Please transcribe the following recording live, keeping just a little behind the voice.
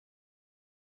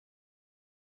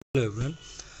Hello everyone,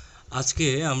 আজকে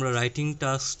আমরা writing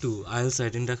task 2 IELTS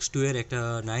writing task 2 এর একটা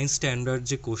 9 স্ট্যান্ডার্ড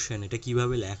যে কোশ্চেন এটা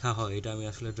কিভাবে লেখা হয় এটা আমি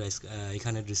আসলে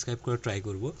এখানে ডিসক্রাইব করে ট্রাই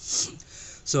করব।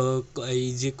 সো এই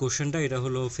যে কোশ্চেনটা এটা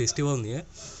হলো ফেস্টিভ্যাল নিয়ে।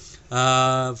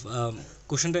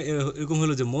 কোশ্চেনটা এরকম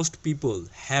হলো যে most people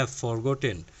have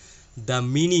forgotten the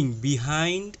meaning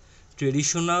behind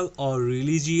traditional or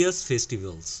religious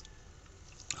festivals.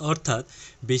 অর্থাৎ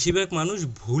বেশিরভাগ মানুষ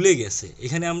ভুলে গেছে।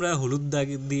 এখানে আমরা হলুদ দাগ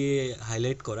দিয়ে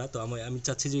হাইলাইট করা, তো আমি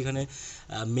চাচ্ছি যে এখানে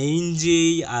মেইন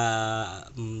যেই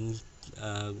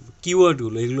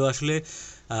কিওয়ার্ডগুলো এগুলো আসলে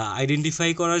আইডেন্টিফাই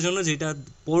করার জন্য, যেটা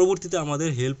পরবর্তীতে আমাদের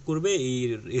হেল্প করবে এই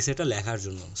এসেটা লেখার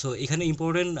জন্য। সো এখানে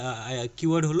ইম্পর্টেন্ট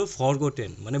কিওয়ার্ড হলো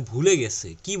ফরগটেন, মানে ভুলে গেছে।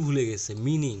 কি ভুলে গেছে?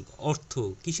 মিনিং, অর্থ,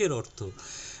 কিসের অর্থ?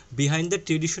 Behind the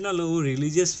traditional O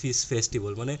religious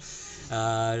festival, মানে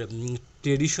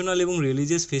ট্রেডিশনাল এবং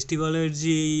রিলিজিয়াস ফেস্টিভ্যালের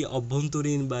যে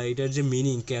অভ্যন্তরীণ বা এটার যে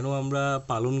মিনিং, কেন আমরা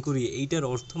পালন করি, এইটার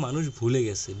অর্থ মানুষ ভুলে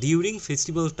গেছে। ডিউরিং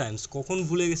ফেস্টিভ্যাল টাইমস, কখন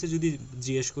ভুলে গেছে যদি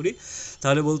জিজ্ঞেস করি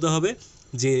তাহলে বলতে হবে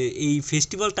যে এই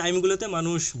ফেস্টিভ্যাল টাইমগুলোতে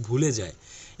মানুষ ভুলে যায়।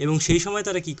 এবং সেই সময়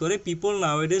তারা কি করে? People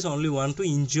নাওয়াডেজ only want to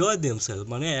enjoy themself,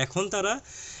 মানে এখন তারা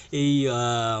এই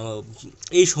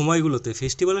এই সময়গুলোতে,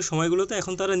 ফেস্টিভ্যালের সময়গুলোতে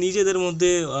এখন তারা নিজেদের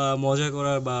মধ্যে মজা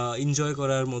করার বা এনজয়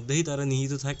করার মধ্যেই তারা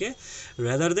নিহিত থাকে,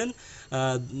 রাদার দেন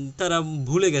তারা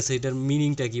ভুলে গেছে এটার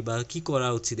মিনিংটা কি বা কী করা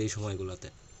উচিত এই সময়গুলোতে।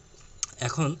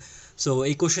 এখন সো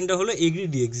এই কোশ্চেনটা হলো এগ্রি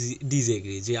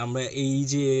ডিসএগ্রি, যে আমরা এই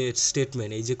যে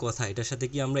স্টেটমেন্ট, এই যে কথা, এটার সাথে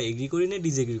কি আমরা এগ্রি করি না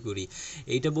ডিসএগ্রি করি,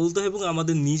 এইটা বলতে হবে এবং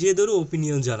আমাদের নিজেদেরও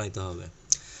ওপিনিয়ন জানাইতে হবে।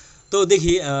 তো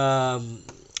দেখি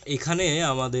এখানে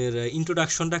আমাদের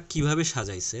ইন্ট্রোডাকশনটা কিভাবে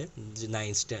সাজাইছে যে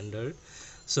 9 standard.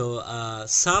 So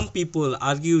some people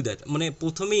argue that, মানে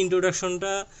প্রথমে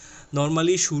ইন্ট্রোডাকশনটা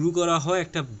নর্মালি শুরু করা হয়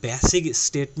একটা বেসিক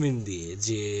স্টেটমেন্ট দিয়ে,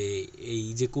 যে এই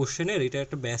যে কোশ্চেনের এটা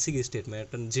একটা বেসিক স্টেটমেন্ট,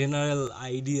 একটা জেনারেল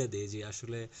আইডিয়া দেয় যে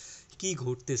আসলে কি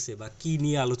ঘটতেছে বা কি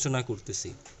নিয়ে আলোচনা করতেছি।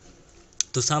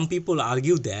 তো some people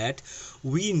argue that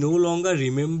we no longer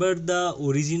remember the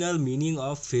original meaning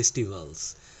of festivals,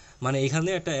 মানে এখানে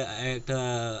একটা একটা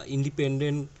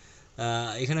ইন্ডিপেন্ডেন্ট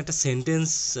এখানে একটা সেন্টেন্স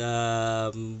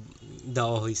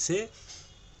দেওয়া হয়েছে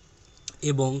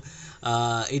এবং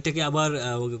এটাকে আবার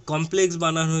কমপ্লেক্স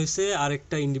বানানো হয়েছে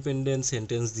আরেকটা ইন্ডিপেন্ডেন্ট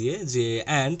সেন্টেন্স দিয়ে, যে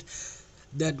and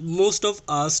that most of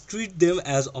us treat them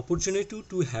as opportunity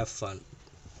to have fun.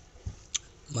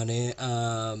 মানে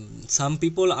সাম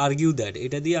পিপল আর্গিউ দ্যাট,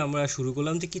 এটা দিয়ে আমরা শুরু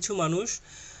করলাম যে কিছু মানুষ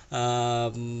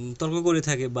তর্ক করে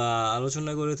থাকে বা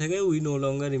আলোচনা করে থাকে, we no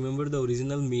longer remember the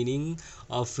original meaning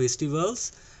of festivals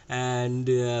and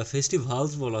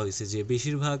festivals বলা হয়েছে যে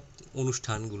বেশিরভাগ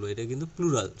অনুষ্ঠানগুলো, এটা কিন্তু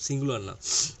প্লুরাল, সিঙ্গুলার না।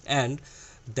 And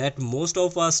that most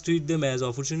of us treat them as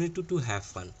opportunity to have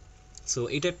fun. So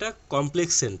এটা একটা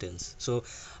কমপ্লেক্স সেন্টেন্স। সো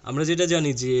আমরা যেটা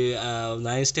জানি যে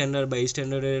 9 স্ট্যান্ডার্ড বা 8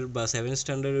 স্ট্যান্ডার্ডের বা 7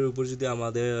 স্ট্যান্ডার্ডের উপর যদি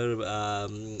আমাদের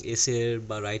এসের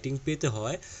বা রাইটিং পেতে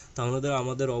হয়, তাহলে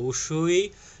আমাদের অবশ্যই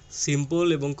সিম্পল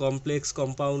এবং কমপ্লেক্স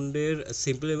কম্পাউন্ডের,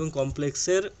 সিম্পল এবং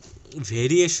কমপ্লেক্সের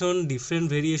ভেরিয়েশন, ডিফারেন্ট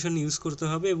ভেরিয়েশন ইউজ করতে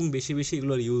হবে এবং বেশি বেশি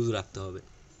এগুলোর ইউজ রাখতে হবে।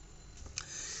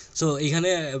 সো এখানে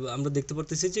আমরা দেখতে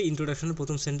পারতেছি যে ইন্ট্রোডাকশনের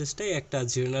প্রথম সেন্টেন্সটাই একটা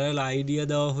জেনারেল আইডিয়া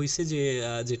দেওয়া হয়েছে, যে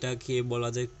যেটাকে বলা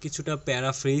যায় কিছুটা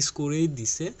প্যারাফ্রেজ করেই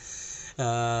দিছে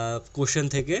কোশ্চেন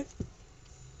থেকে,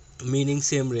 মিনিং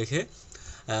সেম রেখে,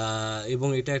 এবং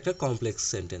এটা একটা complex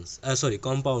sentence,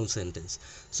 compound sentence.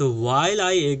 So while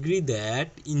I agree that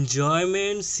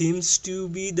enjoyment seems to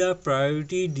B the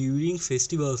priority during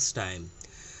festivals time.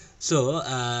 So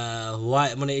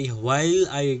মানে এই হোয়াইল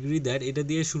আই এগ্রি দ্যাট এটা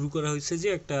দিয়ে শুরু করা হয়েছে যে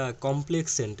একটা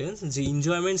কমপ্লেক্স সেন্টেন্স, যে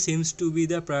enjoyment seems to B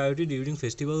the priority during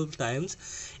festival Times.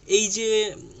 এই যে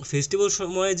ফেস্টিভ্যাল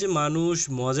সময়ে যে মানুষ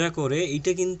মজা করে,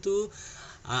 এইটা কিন্তু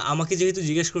আমাকে যেহেতু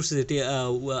জিজ্ঞেস করছে, যেটি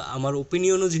আমার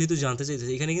ওপিনিয়নও যেহেতু জানতে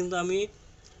চাইতেছে, এখানে কিন্তু আমি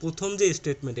প্রথম যে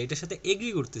স্টেটমেন্ট এটার সাথে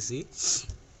এগ্রি করতেছি,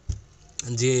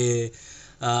 যে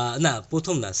না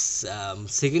প্রথম না,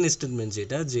 সেকেন্ড স্টেটমেন্ট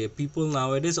যেটা, যে people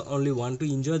নাওয়াডেজ only want to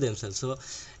enjoy themself. So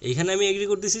এখানে আমি এগ্রি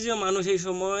করতেছি যে মানুষ এই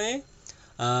সময়ে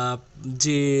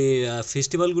যে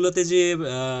ফেস্টিভ্যালগুলোতে যে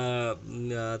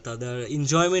তাদের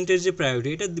এনজয়মেন্টের যে প্রায়োরিটি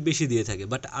এটা বেশি দিয়ে থাকে।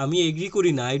 বাট আমি এগ্রি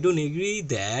করি না, I don't agri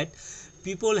that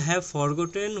people have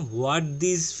forgotten what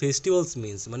this festivals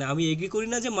means. মানে আমি এগ্রি করি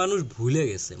না যে মানুষ ভুলে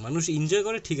গেছে, মানুষ এনজয়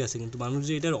করে ঠিক আছে, কিন্তু মানুষ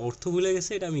যে এটার অর্থ ভুলে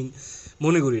গেছে এটা আমি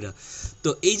মনে করি না। তো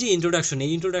এই যে ইন্ট্রোডাকশন,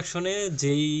 এই ইন্ট্রোডাকশনে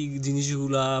যেই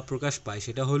জিনিসগুলা প্রকাশ পায়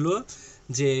সেটা হলো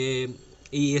যে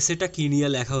এই এসেটা কী নিয়ে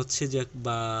লেখা হচ্ছে, যে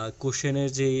বা কোশ্চেনের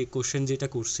যে কোশ্চেন যেটা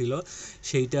করছিল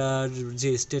সেইটার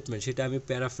যে স্টেটমেন্ট সেটা আমি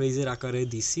প্যারাফ্রেজের আকারে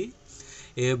দিছি।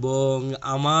 এবং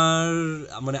আমার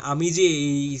মানে আমি যে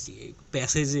এই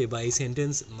প্যাসেজে বা এই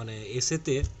সেন্টেন্স মানে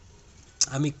এসেতে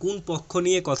আমি কোন পক্ষ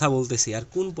নিয়ে কথা বলতেছি আর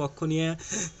কোন পক্ষ নিয়ে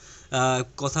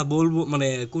কথা বলবো, মানে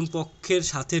কোন পক্ষের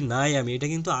সাথে নাই আমি, এটা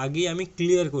কিন্তু আগেই আমি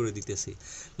ক্লিয়ার করে দিতেছি।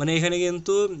 মানে এখানে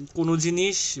কিন্তু কোনো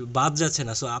জিনিস বাদ যাচ্ছে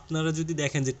না। সো আপনারা যদি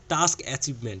দেখেন যে টাস্ক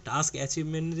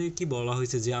অ্যাচিভমেন্টে কি বলা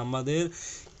হয়েছে, যে আমাদের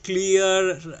ক্লিয়ার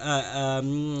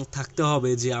থাকতে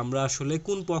হবে যে আমরা আসলে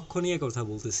কোন পক্ষ নিয়ে কথা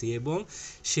বলতেছি, এবং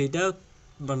সেটা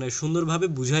মানে সুন্দরভাবে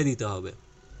বুঝাই দিতে হবে।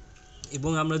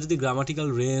 এবং আমরা যদি গ্রামাটিক্যাল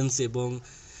রেঞ্জ এবং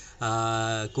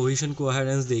কোহেশন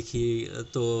কোহারেন্স দেখি,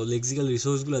 তো লেক্সিক্যাল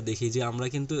রিসোর্সগুলো দেখি যে আমরা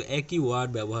কিন্তু একই ওয়ার্ড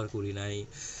ব্যবহার করি নাই,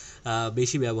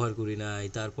 বেশি ব্যবহার করি নাই।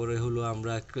 তারপরে হলো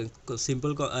আমরা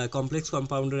সিম্পল কমপ্লেক্স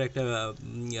কম্পাউন্ডের একটা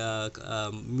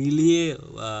মিলিয়ে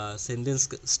সেন্টেন্স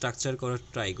স্ট্রাকচার করার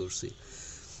ট্রাই করছি।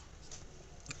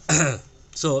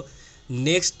 সো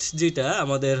নেক্সট যেটা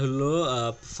আমাদের হলো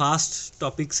ফার্স্ট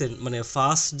টপিক, মানে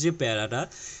ফার্স্ট যে প্যারাটা,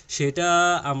 সেটা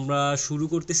আমরা শুরু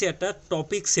করতেছি একটা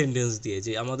টপিক সেন্টেন্স দিয়ে।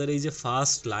 যে আমাদের এই যে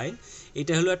ফার্স্ট লাইন,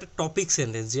 এটা হলো একটা টপিক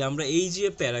সেন্টেন্স, যে আমরা এই যে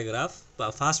প্যারাগ্রাফ বা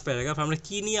ফার্স্ট প্যারাগ্রাফ আমরা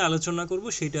কি নিয়ে আলোচনা করব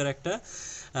সেটার একটা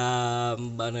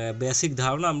মানে বেসিক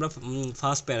ধারণা আমরা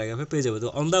ফার্স্ট প্যারাগ্রাফে পেয়ে যাবো। তো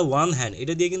অন দ্য ওয়ান হ্যান্ড,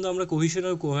 এটা দিয়ে কিন্তু আমরা কোহেশন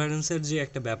আর কোহারেন্সের যে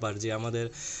একটা ব্যাপার, যে আমাদের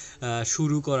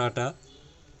শুরু করাটা,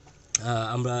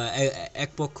 আমরা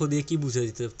এক পক্ষ দিয়ে কি বুঝে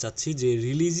দিতে চাচ্ছি, যে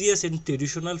religious and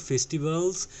traditional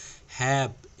festivals have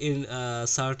in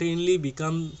certainly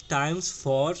become Times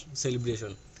for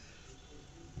celebration.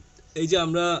 এই যে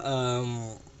আমরা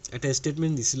একটা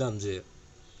স্টেটমেন্ট দিছিলাম যে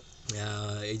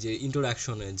এই যে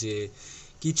ইন্ট্রোডাকশনে, যে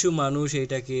কিছু মানুষ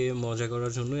এটাকে মজা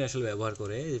করার জন্যই আসলে ব্যবহার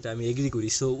করে, এটা আমি এগ্রি করি।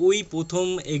 সো ওই প্রথম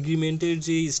এগ্রিমেন্টের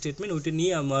যে স্টেটমেন্ট, ওইটা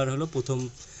নিয়ে আমার হলো প্রথম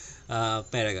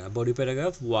প্যারাগ্রাফ, বডি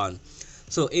প্যারাগ্রাফ 1।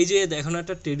 সো এই যে দেখুন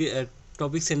একটা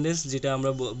টপিক সেন্টেন্স, যেটা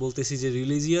আমরা বলতেছি যে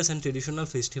religious and traditional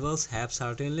festivals have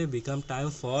certainly become time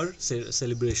for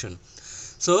celebration.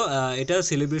 So এটা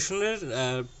সেলিব্রেশনের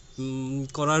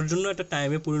করার জন্য একটা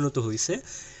টাইমে পরিণত হয়েছে।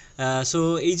 সো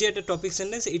এই যে একটা টপিক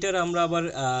সেন্টেন্স, এটার আমরা আবার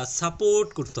সাপোর্ট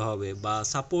করতে হবে বা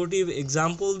সাপোর্টিভ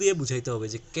এক্সাম্পল দিয়ে বুঝাইতে হবে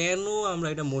যে কেন আমরা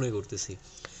এটা মনে করতেছি।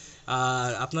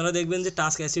 আর আপনারা দেখবেন যে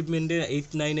টাস্ক অ্যাচিভমেন্টের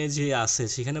 8-9 যে আছে,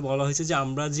 সেখানে বলা হয়েছে যে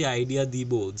আমরা যে আইডিয়া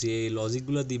দিব, যে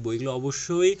লজিকগুলো দিব, এগুলো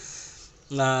অবশ্যই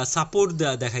সাপোর্ট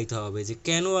দেখাইতে হবে, যে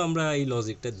কেন আমরা এই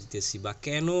লজিকটা দিতেছি, বা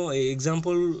কেন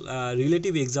এক্সাম্পল,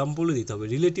 রিলেটিভ এক্সাম্পলও দিতে হবে,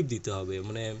 রিলেটিভ দিতে হবে।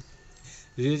 মানে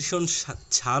রিলেশন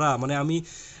ছাড়া, মানে আমি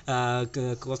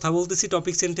কথা বলতেছি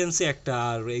টপিক সেন্টেন্সে একটা,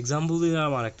 আর এক্সাম্পল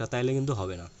দিলাম আর একটা, তাইলে কিন্তু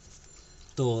হবে না।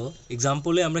 তো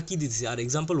এক্সাম্পলে আমরা কি দিতেছি, আর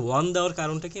এক্সাম্পল 1 দেওয়ার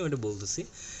কারণটা কি আমি এটা বলতেছি।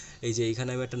 এই যে এখানে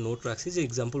আমি একটা নোট রাখছি যে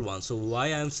example 1। So Y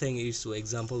I am saying it's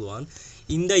example 1,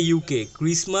 in the UK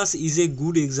Christmas is a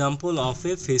good example of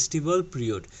a festival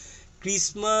period.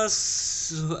 Christmas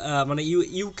মানে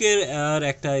ইউকের আর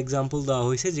একটা এক্সাম্পল দেওয়া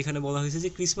হয়েছে, যেখানে বলা হয়েছে যে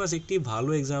ক্রিসমাস একটি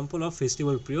ভালো example of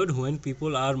festival period when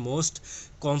people R most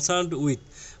concerned with,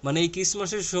 মানে এই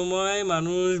ক্রিসমাসের সময়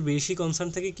মানুষ বেশি কনসার্ন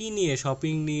থাকে কি নিয়ে,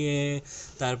 শপিং নিয়ে,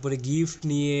 তারপরে গিফট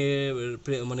নিয়ে,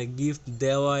 মানে গিফট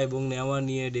দেওয়া এবং নেওয়া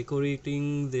নিয়ে, decorating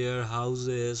there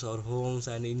houses or Holmes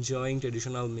and enjoying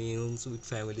traditional mills with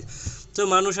family. তো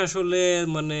মানুষ আসলে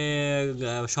মানে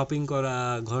শপিং করা,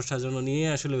 ঘর সাজানো নিয়ে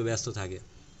আসলে ব্যস্ত থাকে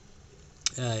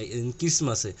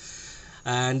ক্রিসমাসে।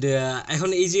 অ্যান্ড এখন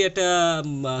এই যে একটা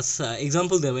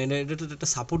এক্সাম্পল দেবে, এটা একটা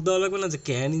সাপোর্ট দেওয়া লাগবে না, যে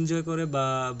ক্যান এনজয় করে বা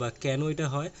বা কেন এটা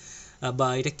হয়, বা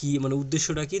এটা কি, মানে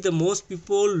উদ্দেশ্যটা কি। The most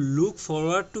people look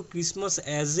forward to Christmas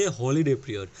as a holiday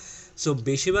period. So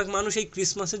বেশিরভাগ মানুষ এই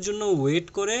ক্রিসমাসের জন্য ওয়েট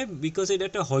করে, বিকজ এটা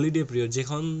একটা হলিডে পিরিয়ড,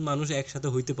 যখন মানুষ একসাথে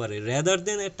হইতে পারে, rather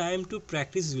then A time to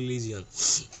practice religion.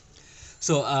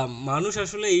 So মানুষ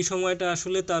আসলে এই সময়টা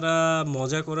আসলে তারা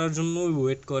মজা করার জন্য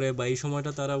ওয়েট করে, বা এই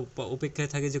সময়টা তারা অপেক্ষায়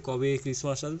থাকে যে কবে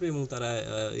ক্রিসমাস আসবে এবং তারা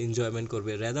এনজয়মেন্ট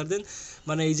করবে, র্যাদার দেন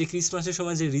মানে এই যে ক্রিসমাসের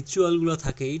সময় যে রিচুয়ালগুলো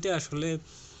থাকে, এইটা আসলে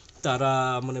তারা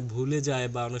মানে ভুলে যায়,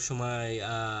 বা অনেক সময়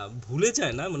ভুলে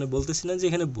যায় না, মানে বলতেছি না যে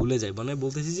এখানে ভুলে যায়, মানে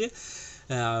বলতেছি যে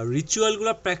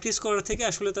রিচুয়ালগুলো প্র্যাকটিস করার থেকে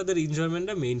আসলে তাদের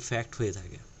এনজয়মেন্টটা মেইন ফ্যাক্ট হয়ে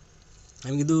থাকে।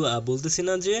 আমি কিন্তু বলতেছি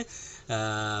না যে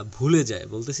ভুলে যায়,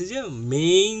 বলতেছি যে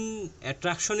মেইন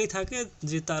অ্যাট্রাকশনই থাকে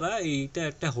যে তারা এইটা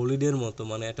একটা হলিডের মতো,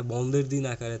 মানে একটা বন্ধের দিন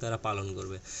আকারে তারা পালন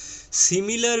করবে।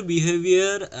 সিমিলার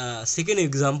বিহেভিয়ার, সেকেন্ড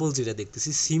এক্সাম্পল যেটা দেখতেছি,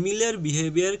 similar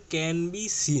behaviour can be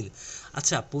seen.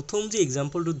 আচ্ছা, প্রথম যে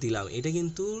এক্সাম্পলটা দিলাম এটা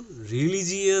কিন্তু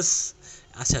রিলিজিয়াস,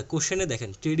 আচ্ছা কোশ্চেনে দেখেন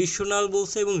ট্রেডিশনাল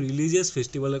বলছে এবং রিলিজিয়াস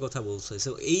ফেস্টিভ্যালের কথা বলছে।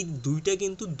 সো এই দুইটা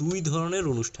কিন্তু দুই ধরনের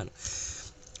অনুষ্ঠান।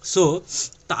 সো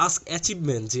টাস্ক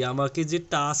অ্যাচিভমেন্ট, যে আমাকে যে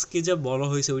টাস্কে যা বলা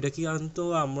হয়েছে ওইটা কি কিন্তু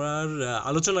আমার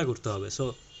আলোচনা করতে হবে। সো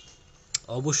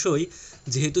অবশ্যই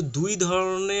যেহেতু দুই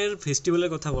ধরনের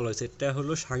ফেস্টিভ্যালের কথা বলা হয়েছে, একটা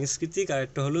হলো সাংস্কৃতিক আর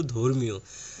একটা হলো ধর্মীয়।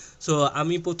 সো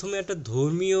আমি প্রথমে একটা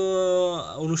ধর্মীয়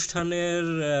অনুষ্ঠানের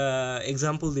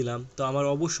এক্সাম্পল দিলাম, তো আমার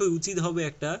অবশ্যই উচিত হবে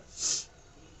একটা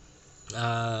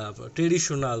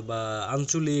ট্রেডিশনাল বা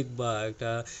আঞ্চলিক বা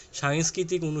একটা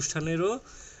সাংস্কৃতিক অনুষ্ঠানেরও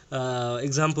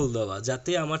এক্সাম্পল দেওয়া,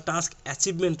 যাতে আমার টাস্ক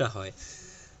অ্যাচিভমেন্টটা হয়।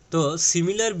 তো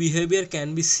similar behaviour can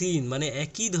be seen, মানে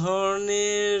একই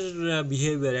ধরনের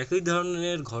বিহেভিয়ার, একই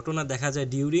ধরনের ঘটনা দেখা যায়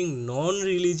ডিউরিং নন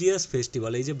রিলিজিয়াস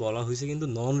ফেস্টিভ্যাল। এই যে বলা হয়েছে কিন্তু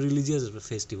নন রিলিজিয়াস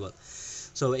ফেস্টিভ্যাল।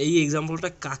 সো এই এক্সাম্পলটা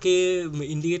কাকে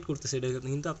ইন্ডিকেট করতেছে এটা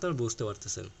কিন্তু আপনারা বুঝতে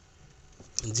পারতেছেন,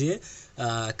 যে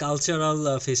কালচারাল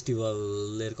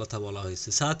ফেস্টিভ্যালের কথা বলা হয়েছে,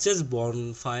 such as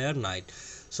bonfire night.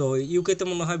 So ইউকেতে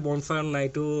মনে হয় বনফায়ার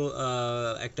নাইটও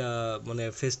একটা মানে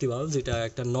ফেস্টিভ্যাল, যেটা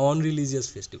একটা নন রিলিজিয়াস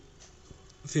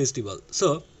ফেস্টিভ্যাল। সো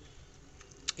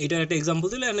এটার একটা এক্সাম্পল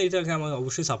দিলে এটাকে আমার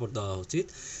অবশ্যই সাপোর্ট দেওয়া উচিত,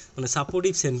 মানে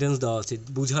সাপোর্টিভ সেন্টেন্স দেওয়া উচিত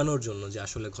বোঝানোর জন্য যে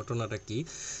আসলে ঘটনাটা কি।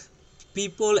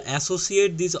 People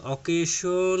associate this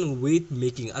occasion with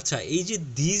making. আচ্ছা, এই যে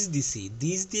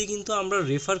দিস দিয়ে কিন্তু আমরা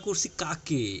রেফার করছি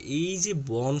কাকে? এই যে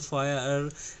বনফায়ার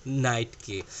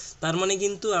নাইটকে। তার মানে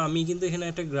কিন্তু আমি কিন্তু এখানে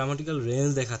একটা গ্রামাটিক্যাল রেঞ্জ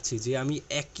দেখাচ্ছি, যে আমি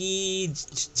একই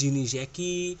জিনিস,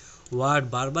 একই ওয়ার্ড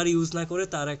বারবার ইউজ না করে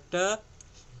তার একটা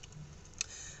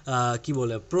কি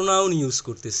বলে প্রোনাউন ইউজ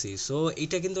করতেছি। সো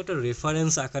এটা কিন্তু একটা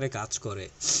রেফারেন্স আকারে কাজ করে।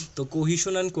 তো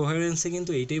কোহিশন অ্যান্ড কোহেরেন্সে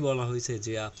কিন্তু এইটাই বলা হয়েছে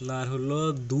যে আপনার হলো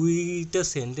দুইটা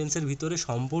সেন্টেন্সের ভিতরে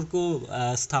সম্পর্ক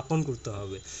স্থাপন করতে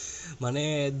হবে, মানে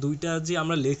দুইটা যে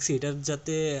আমরা লিখছি এটার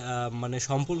যাতে মানে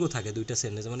সম্পর্ক থাকে দুইটা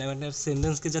সেন্টেন্স, মানে একটা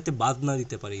সেন্টেন্সকে যাতে বাদ না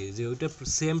দিতে পারি, যে ওইটা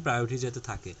সেম প্রায়োরিটি যাতে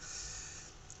থাকে।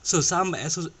 So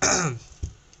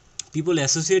people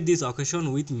associate this occasion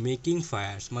with making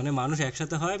fires, মানে মানুষ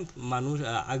একসাথে হয় মানুষ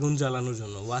আগুন জ্বালানোর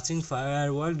জন্য। Watching fire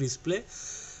work display,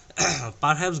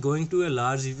 perhaps going to a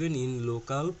large event in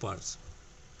local parks.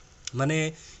 মানে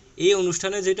এই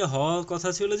অনুষ্ঠানে যেটা হওয়ার কথা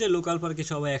ছিল যে লোকাল পার্কে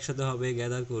সবাই একসাথে হবে,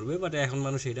 গ্যাদার করবে, বাট এখন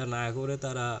মানুষ এটা না করে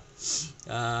তারা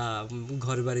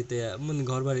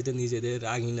ঘর বাড়িতে নিজেদের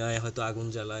আঙিনায় হয়তো আগুন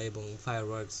জ্বালায় এবং ফায়ার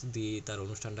ওয়ার্কস দিয়ে তার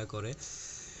অনুষ্ঠানটা করে।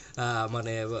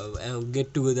 মানে গেট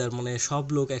টুগেদার, মানে সব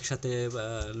লোক একসাথে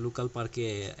লোকাল পার্কে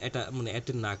এটা মানে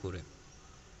অ্যাটেন্ড না করে।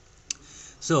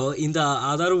 So in the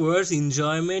other words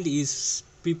enjoyment is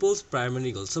people's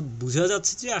primary goal. So বোঝা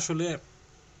যাচ্ছে যে আসলে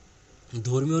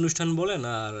ধর্মীয় অনুষ্ঠান বলেন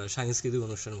আর সাংস্কৃতিক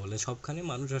অনুষ্ঠান বলেন, সবখানে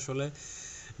মানুষ আসলে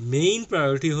মেইন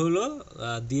প্রায়োরিটি হলো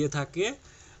দিয়ে থাকে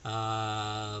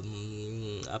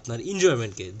আপনার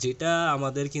এনজয়মেন্টকে, যেটা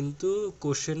আমাদের কিন্তু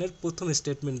কোশ্চেনের প্রথম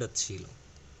স্টেটমেন্টটা ছিল।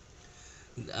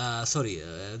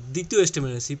 দ্বিতীয়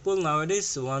statement, people নাওয়াডেজ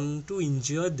want to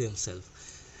enjoy themself.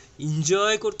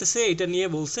 Enjoy করতেছে এটা নিয়ে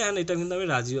বলছে, হ্যাঁ এটা কিন্তু আমি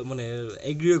রাজি মানে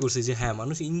এগ্রিও করছি যে হ্যাঁ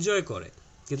মানুষ এনজয় করে,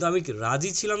 কিন্তু আমি রাজি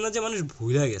ছিলাম না যে মানুষ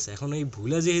ভুলে গেছে। এখন এই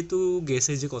ভুলা যেহেতু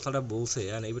গেছে যে কথাটা বলছে,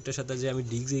 আর এইটার সাথে যে আমি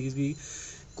ডিসএগ্রি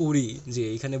করি, যে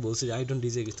এইখানে বলছে যে আই ডোন্ট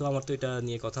ডিসএগ্রি, তো আমার তো এটা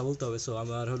নিয়ে কথা বলতে হবে। সো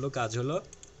আমার হলো কাজ হলো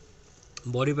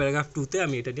বডি প্যারাগ্রাফ 2-তে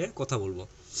আমি এটা নিয়ে কথা বলবো।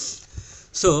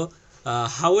 So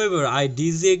however, I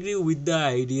disagree with the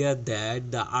idea that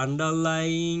the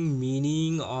underlying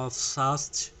meaning of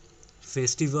such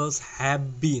festivals have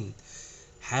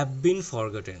been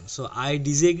forgotten. So I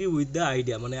disagree with the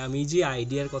idea, মানে আমি যে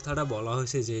আইডিয়ার কথাটা বলা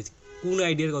হয়েছে, যে কোন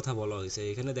আইডিয়ার কথা বলা হয়েছে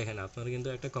এখানে দেখেন আপনারা কিন্তু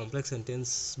একটা কমপ্লেক্স সেন্টেন্স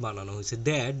বানানো হয়েছে,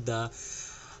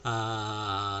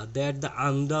 that the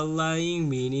underlying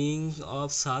meaning of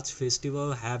such festival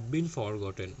have been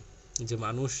forgotten, যে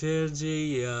মানুষের যেই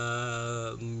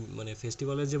মানে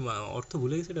ফেস্টিভ্যালের যে অর্থ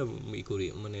ভুলে গেছে এটা করি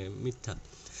মানে মিথ্যা।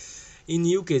 ইন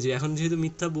ইউকে, যে এখন যেহেতু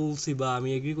মিথ্যা বলছি বা আমি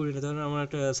এগ্রি করি না, তাহলে আমার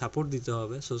একটা সাপোর্ট দিতে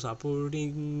হবে। সো সাপোর্টিং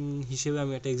হিসেবে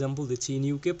আমি একটা এক্সাম্পল দিচ্ছি। In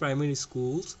UK primary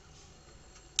schools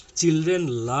children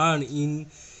learn in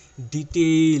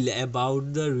detail about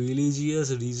the religious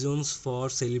reasons for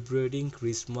celebrating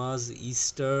Christmas,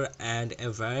 Easter and a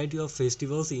variety of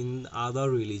festivals in other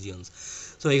religions.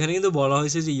 So এখানে কিন্তু বলা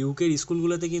হয়েছে যে ইউকের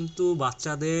স্কুলগুলোতে কিন্তু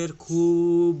বাচ্চাদের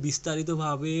খুব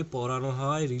বিস্তারিতভাবে পড়ানো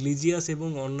হয় রিলিজিয়াস এবং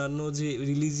অন্যান্য যে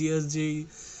রিলিজিয়াস যেই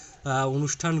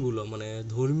অনুষ্ঠানগুলো, মানে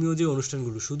ধর্মীয় যে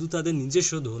অনুষ্ঠানগুলো, শুধু তাদের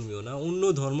নিজস্ব ধর্মীয় না, অন্য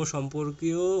ধর্ম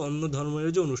সম্পর্কেও অন্য ধর্মের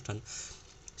যে অনুষ্ঠান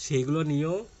সেইগুলো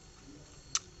নিয়েও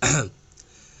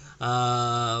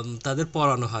তাদের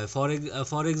পড়ানো হয়।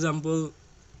 ফর এক্সাম্পল,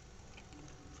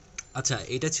 আচ্ছা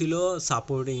এটা ছিল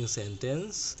সাপোর্টিং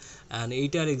সেন্টেন্স, অ্যান্ড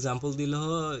এইটার এক্সাম্পল দিল,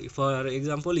 for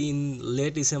example in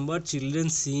late December children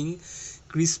Singh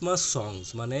Christmas সংস,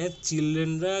 মানে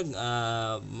চিলড্রেনরা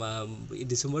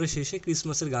ডিসেম্বরের শেষে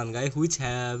ক্রিসমাসের গান গায়, which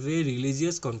have a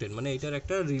religious content, মানে এটার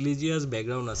একটা রিলিজিয়াস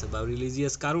ব্যাকগ্রাউন্ড আছে বা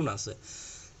রিলিজিয়াস কারণ আছে।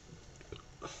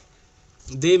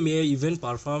 দে মে even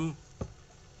perform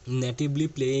natively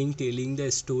playing telling the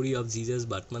story of Jesus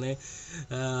birth, মানে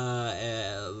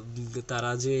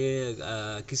তারা যে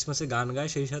ক্রিসমাসে গান গায়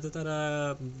সেই সাথে তারা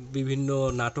বিভিন্ন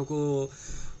নাটকও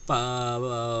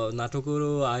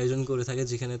নাটকেরও আয়োজন করে থাকে,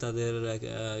 যেখানে তাদের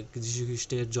যীশু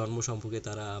খ্রিস্টের জন্ম সম্পর্কে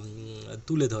তারা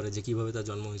তুলে ধরে যে কীভাবে তার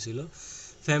জন্ম হয়েছিল।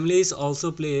 Families also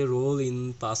play a role in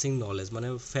passing knowledge, মানে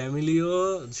ফ্যামিলিও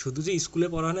শুধু যে স্কুলে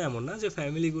পড়ানো এমন না, যে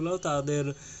ফ্যামিলিগুলোও তাদের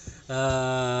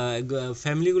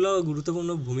ফ্যামিলিগুলো গুরুত্বপূর্ণ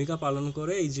ভূমিকা পালন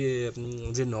করে এই যে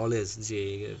যে নলেজ, যে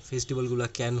ফেস্টিভ্যালগুলো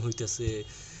কেন হইতেছে,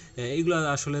 এইগুলো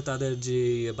আসলে তাদের যে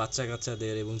বাচ্চা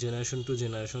কাচ্চাদের এবং জেনারেশন টু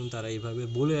জেনারেশন তারা এইভাবে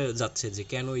বলে যাচ্ছে যে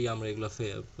কেনই আমরা এগুলো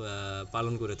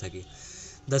পালন করে থাকি।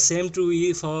 The same true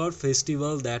for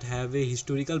festival that have a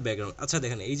historical background. আচ্ছা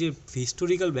দেখেন, এই যে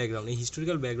হিস্টোরিক্যাল ব্যাকগ্রাউন্ড, এই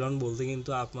হিস্টোরিক্যাল ব্যাকগ্রাউন্ড বলতে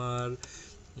কিন্তু আপনার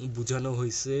বোঝানো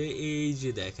হয়েছে এই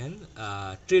যে দেখেন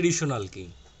ট্রেডিশনাল কি,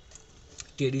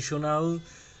 ট্রেডিশনাল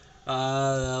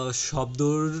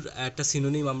শব্দর একটা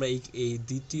সিনোনিম আমরা এই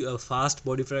দ্বিতীয় ফার্স্ট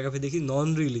বডি প্যারাগ্রাফে দেখি নন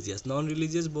রিলিজিয়াস। নন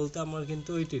রিলিজিয়াস বলতে আমার কিন্তু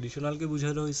ওই ট্রেডিশনালকে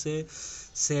বোঝানো হয়েছে।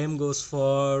 সেম গোস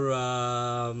ফর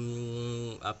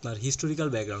আপনার হিস্টোরিক্যাল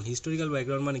ব্যাকগ্রাউন্ড। হিস্টোরিক্যাল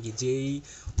ব্যাকগ্রাউন্ড মানে কি, যেই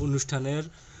অনুষ্ঠানের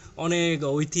অনেক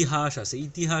ইতিহাস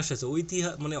আছে,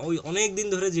 মানে ওই অনেক দিন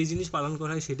ধরে যেই জিনিস পালন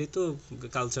করা হয় সেটাই তো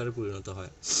কালচারে পরিণত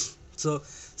হয়। So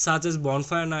such as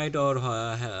bonfire night or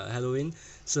Halloween.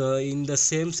 So in the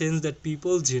same sense that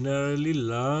people generally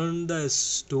learn the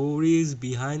stories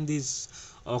behind this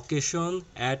occasion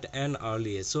at an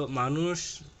early age. So মানুষ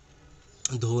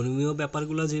ধর্মীয়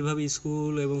ব্যাপারগুলো যেভাবে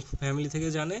স্কুল এবং ফ্যামিলি থেকে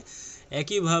জানে,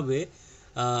 একইভাবে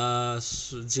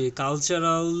যে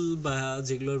কালচারাল বা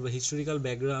যেগুলোর হিস্টোরিক্যাল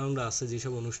ব্যাকগ্রাউন্ড আছে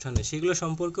যেসব অনুষ্ঠানে, সেগুলো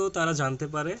সম্পর্কেও তারা জানতে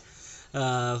পারে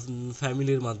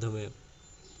ফ্যামিলির মাধ্যমে।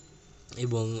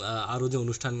 এবং আরও যে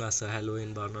অনুষ্ঠান আছে হ্যালোউইন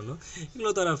বা অন্যান্য,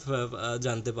 এগুলো তারা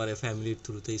জানতে পারে ফ্যামিলির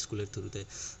থ্রুতে, স্কুলের থ্রুতে।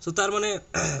 সো তার মানে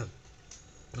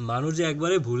মানুষ যে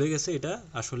একবারে ভুলে গেছে এটা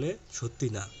আসলে সত্যি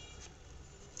না।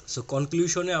 সো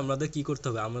কনক্লুশনে আমাদের কী করতে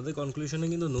হবে, আমাদের কনক্লুশনে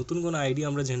কিন্তু নতুন কোনো আইডিয়া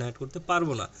আমরা জেনারেট করতে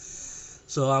পারবো না।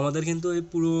 সো আমাদের কিন্তু এই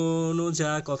পুরনো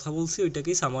যা কথা বলছি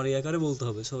ওইটাকেই সামারি আকারে বলতে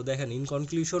হবে। সো দেখেন, ইন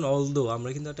কনক্লুশন অলদো, আমরা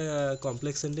কিন্তু একটা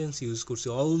কমপ্লেক্স সেন্টেন্স ইউজ করছি,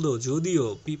 অলদো যদিও,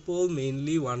 people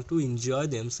mainly want to enjoy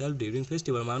themself during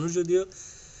festival, মানুষ যদিও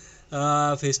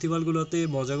ফেস্টিভ্যালগুলোতে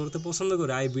মজা করতে পছন্দ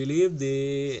করে, I believe they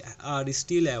R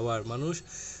still aware, মানুষ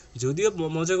যদিও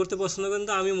মজা করতে পছন্দ করেন,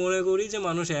 তো আমি মনে করি যে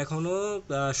মানুষ এখনও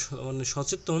মানে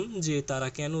সচেতন যে তারা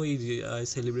কেন এই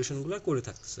সেলিব্রেশনগুলো করে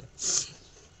থাকতেছে।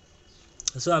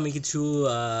 সো আমি কিছু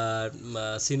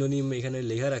সিনোনিম এখানে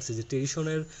লেখা রাখছি, যে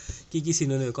ট্রেডিশনের কী কী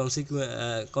সিনোনিম,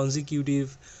 কনজিকিউটিভ,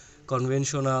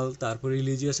 কনভেনশনাল, তারপর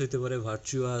রিলিজিয়াস হইতে পারে,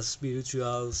 ভার্চুয়াস,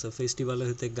 স্পিরিচুয়াল, ফেস্টিভ্যালে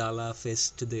হইতে গালা,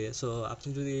 ফেস্ট ডে। সো আপনি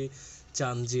যদি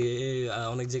চান যে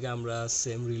অনেক জায়গায় আমরা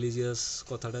সেম রিলিজিয়াস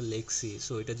কথাটা লিখছি,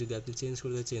 সো এটা যদি আপনি চেঞ্জ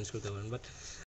করতে পারেন, বাট